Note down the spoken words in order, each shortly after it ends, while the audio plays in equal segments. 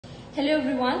Hello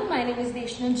everyone, my name is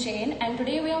Deshna Jain and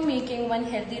today we are making one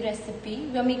healthy recipe.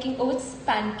 We are making oats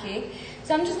pancake.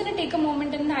 So I'm just going to take a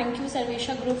moment and thank you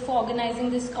Sarvyasha group for organizing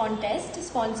this contest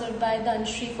sponsored by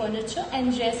Dhanshri Furniture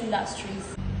and JS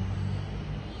Industries.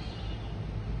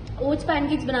 Oats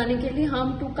pancakes बनाने के लिए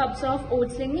हम 2 cups of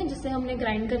oats लेंगे जिसे हमने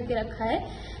grind करके रखा है.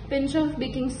 Pinch of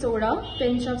baking soda,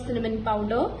 pinch of cinnamon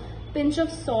powder, pinch of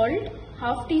salt,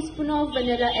 half tea spoon of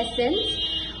vanilla essence,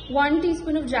 1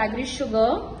 teaspoon of jaggery sugar,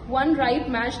 1 ripe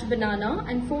mashed banana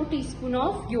and 4 teaspoon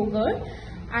of yogurt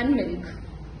and milk.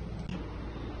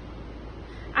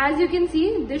 As you can see,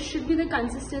 this should be the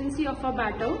consistency of our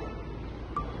batter.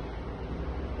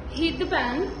 Heat the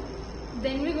pan,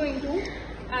 then we're going to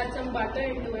add some butter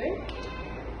into it.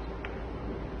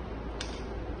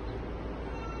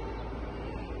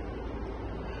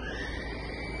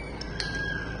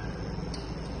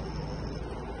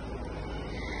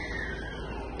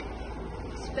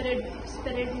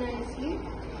 Spread nicely.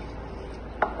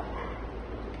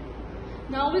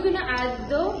 Now we're going to add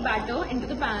the batter into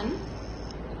the pan.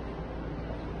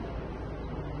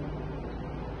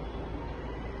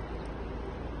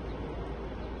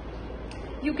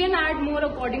 You can add more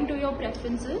according to your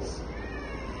preferences.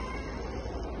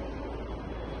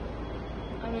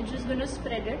 And we're just going to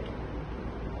spread it.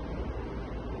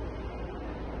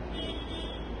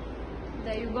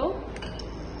 There you go.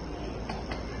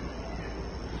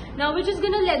 Now we're just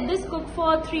going to let this cook for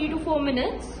 3 to 4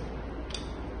 minutes.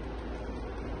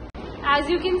 As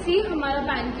you can see, हमारा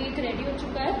pancake ready हो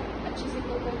चुका है अच्छे से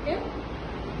cook करके.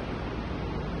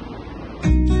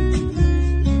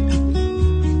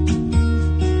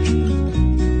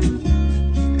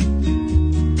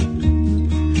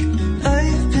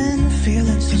 I've been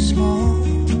feeling so small.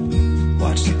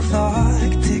 Watch the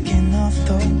clock ticking off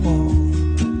the wall.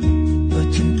 But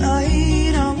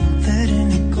tonight I'm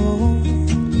letting it go.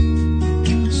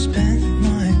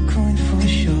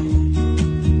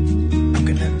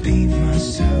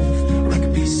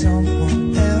 Someone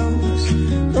else,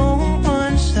 no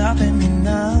one's stopping me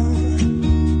now.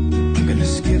 I'm gonna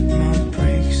skip my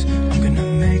breaks, I'm gonna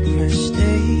make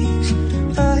mistakes.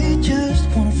 I just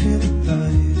wanna feel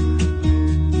alive.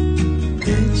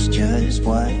 It's just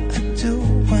what I do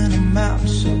when I'm out,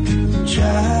 so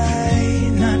try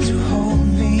not to hold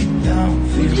me down.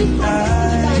 Feel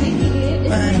alive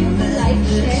when I'm in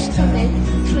this town.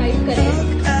 Look at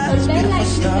us, beautiful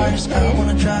stars, I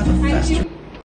wanna drive a faster.